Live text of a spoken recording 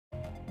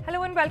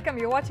Hello and welcome.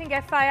 You're watching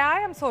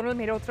FYI. I'm Sonal,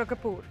 Mehrotra,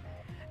 Kapoor.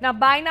 Now,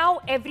 by now,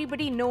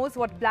 everybody knows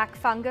what black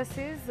fungus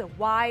is,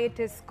 why it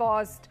is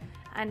caused,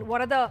 and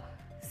what are the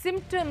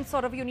symptoms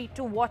you need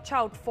to watch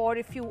out for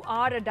if you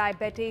are a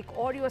diabetic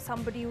or you're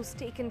somebody who's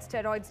taken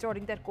steroids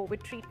during their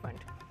COVID treatment.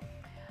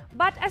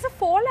 But as a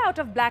fallout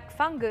of black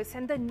fungus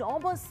and the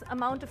enormous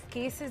amount of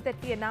cases that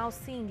we are now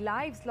seeing,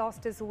 lives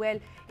lost as well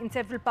in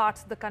several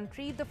parts of the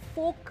country, the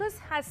focus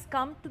has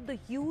come to the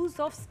use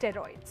of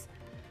steroids,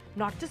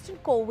 not just in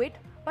COVID,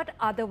 but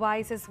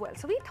otherwise as well.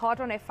 So we thought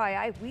on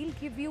FYI, we'll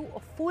give you a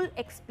full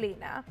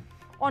explainer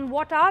on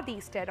what are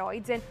these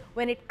steroids, and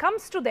when it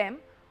comes to them,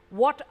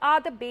 what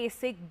are the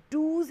basic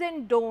do's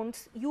and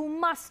don'ts you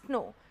must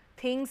know,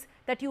 things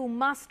that you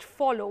must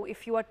follow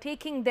if you are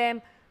taking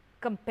them,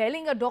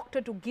 compelling a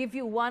doctor to give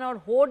you one, or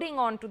holding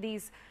on to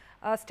these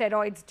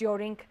steroids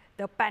during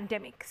the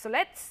pandemic. So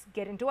let's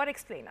get into our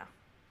explainer.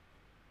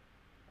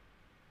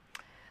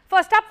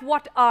 First up,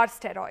 what are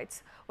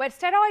steroids? Well,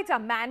 steroids are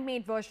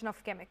man-made version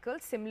of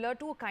chemicals similar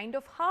to a kind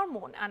of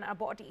hormone in our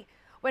body.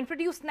 When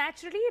produced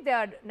naturally, they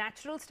are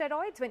natural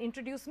steroids. When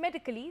introduced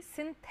medically,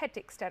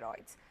 synthetic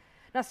steroids.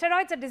 Now,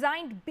 steroids are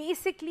designed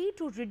basically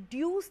to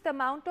reduce the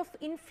amount of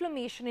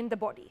inflammation in the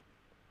body.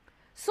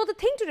 So the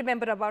thing to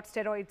remember about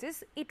steroids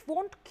is it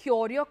won't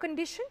cure your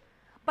condition,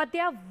 but they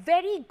are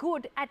very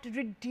good at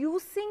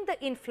reducing the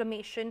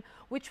inflammation,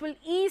 which will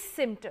ease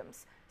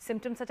symptoms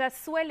such as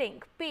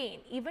swelling, pain,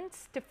 even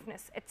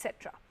stiffness,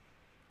 etc.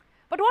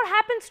 But what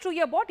happens to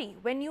your body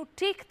when you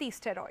take these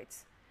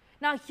steroids?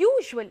 Now,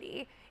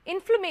 usually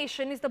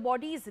inflammation is the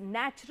body's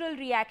natural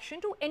reaction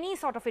to any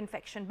sort of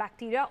infection,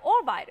 bacteria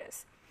or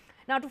virus.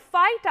 Now, to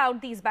fight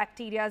out these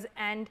bacteria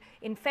and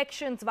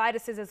infections,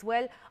 viruses as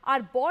well,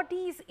 our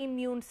body's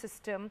immune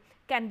system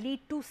can lead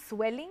to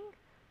swelling,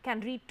 can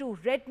lead to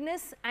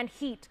redness and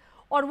heat,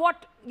 or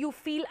what you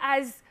feel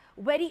as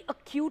very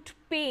acute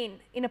pain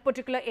in a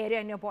particular area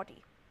in your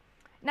body.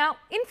 Now,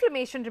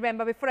 inflammation,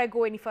 remember, before I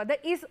go any further,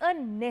 is a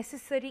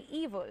necessary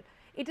evil.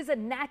 It is a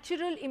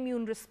natural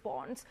immune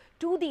response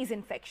to these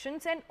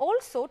infections and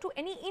also to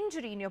any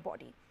injury in your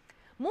body.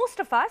 Most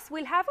of us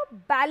will have a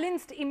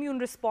balanced immune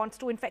response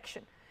to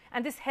infection,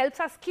 and this helps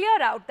us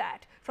clear out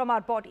that from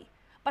our body.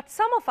 But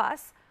some of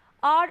us,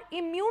 our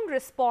immune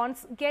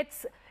response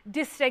gets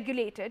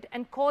dysregulated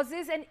and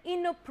causes an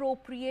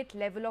inappropriate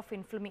level of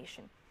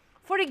inflammation.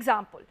 For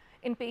example,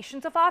 in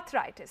patients of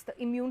arthritis,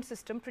 the immune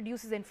system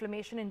produces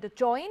inflammation in the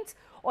joints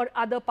or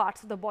other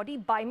parts of the body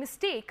by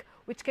mistake,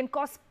 which can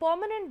cause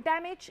permanent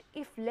damage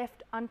if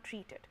left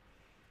untreated.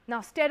 Now,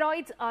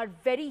 steroids are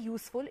very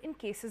useful in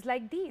cases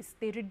like these.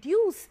 They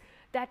reduce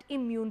that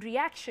immune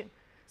reaction.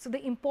 So,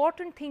 the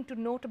important thing to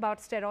note about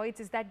steroids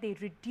is that they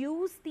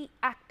reduce the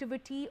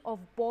activity of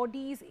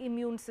body's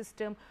immune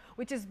system,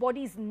 which is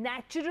body's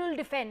natural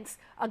defense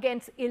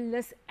against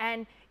illness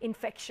and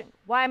infection.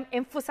 Why I'm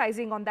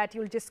emphasizing on that,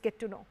 you'll just get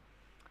to know.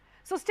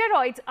 So,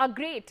 steroids are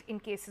great in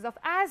cases of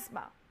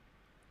asthma,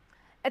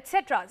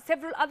 etc.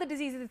 Several other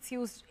diseases it's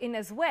used in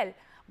as well,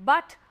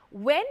 but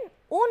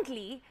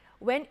only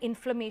when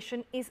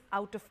inflammation is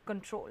out of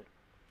control.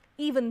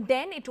 Even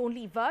then, it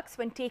only works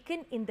when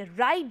taken in the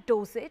right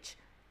dosage,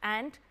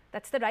 and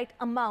that's the right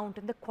amount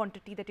and the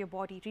quantity that your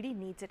body really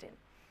needs it in.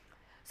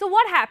 So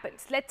what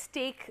happens? Let's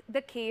take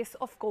the case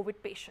of COVID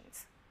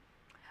patients.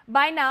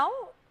 By now,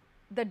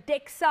 the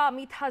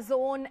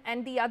DEXAMETHASONE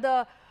and the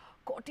other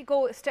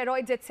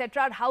corticosteroids,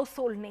 etc. are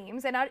household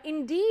names and are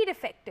indeed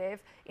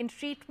effective in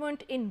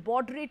treatment in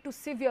moderate to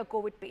severe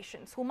COVID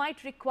patients who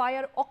might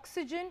require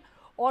oxygen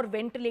or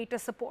ventilator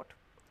support.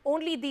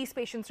 Only these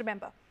patients,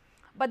 remember.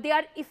 But they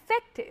are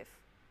effective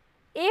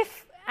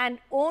if and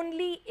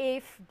only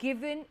if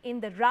given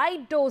in the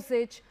right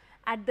dosage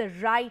at the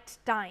right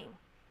time.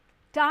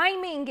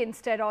 Timing in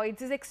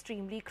steroids is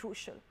extremely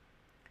crucial.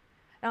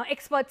 Now,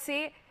 experts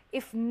say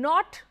if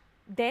not,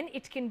 then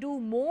it can do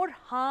more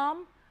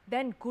harm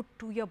than good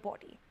to your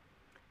body.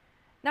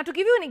 Now, to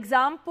give you an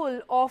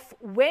example of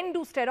when do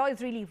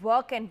steroids really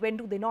work and when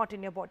do they not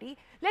in your body,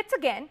 let's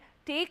again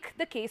take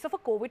the case of a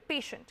COVID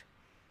patient.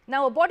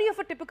 Now, a body of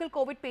a typical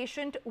COVID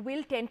patient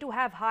will tend to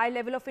have high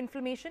level of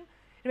inflammation.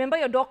 Remember,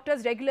 your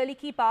doctors regularly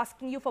keep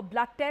asking you for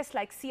blood tests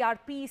like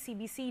CRP,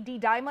 CBC,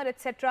 D-dimer,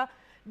 etc.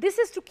 This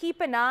is to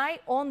keep an eye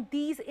on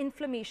these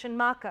inflammation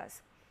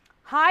markers.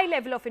 High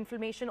level of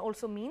inflammation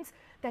also means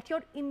that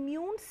your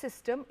immune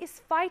system is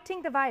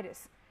fighting the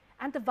virus,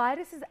 and the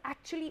virus is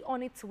actually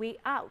on its way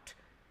out.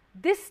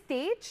 This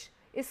stage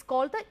is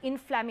called the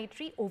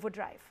inflammatory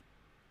overdrive.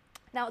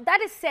 Now,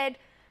 that is said,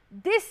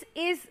 this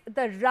is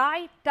the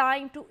right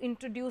time to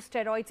introduce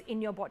steroids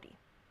in your body.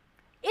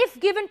 If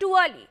given too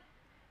early,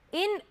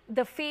 in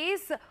the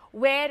phase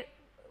where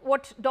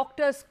what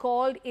doctors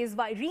called is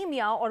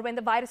viremia, or when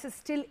the virus is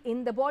still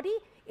in the body,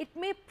 it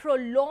may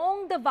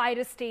prolong the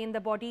virus stay in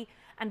the body,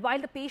 and while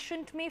the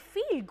patient may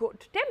feel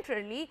good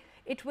temporarily,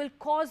 it will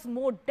cause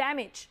more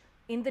damage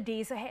in the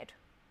days ahead.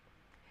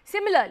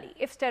 Similarly,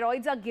 if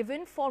steroids are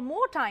given for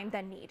more time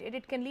than needed,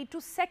 it can lead to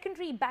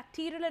secondary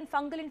bacterial and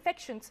fungal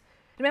infections.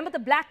 Remember the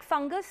black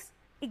fungus?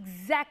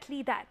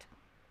 Exactly that.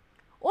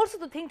 Also,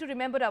 the thing to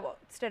remember about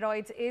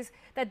steroids is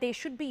that they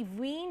should be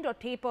weaned or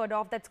tapered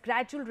off. That's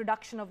gradual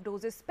reduction of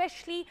doses,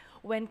 especially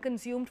when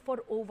consumed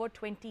for over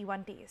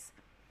 21 days.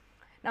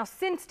 Now,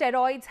 since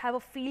steroids have a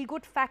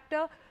feel-good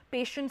factor,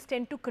 patients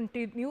tend to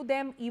continue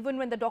them even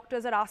when the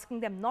doctors are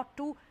asking them not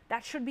to.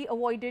 That should be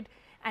avoided.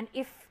 And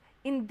if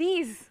in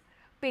these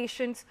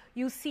patients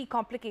you see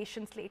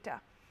complications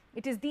later,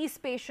 it is these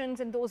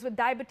patients and those with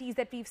diabetes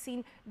that we've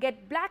seen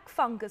get black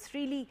fungus.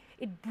 Really,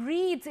 it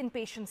breeds in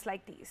patients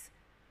like these.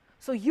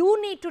 So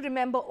you need to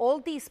remember all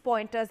these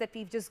pointers that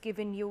we've just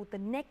given you the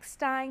next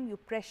time you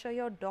pressure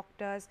your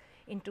doctors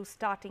into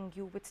starting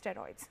you with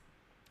steroids.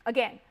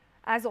 Again,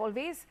 as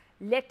always,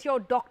 let your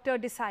doctor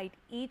decide.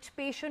 Each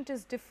patient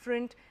is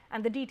different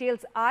and the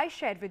details I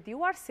shared with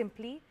you are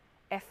simply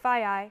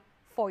FYI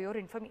for your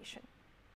information.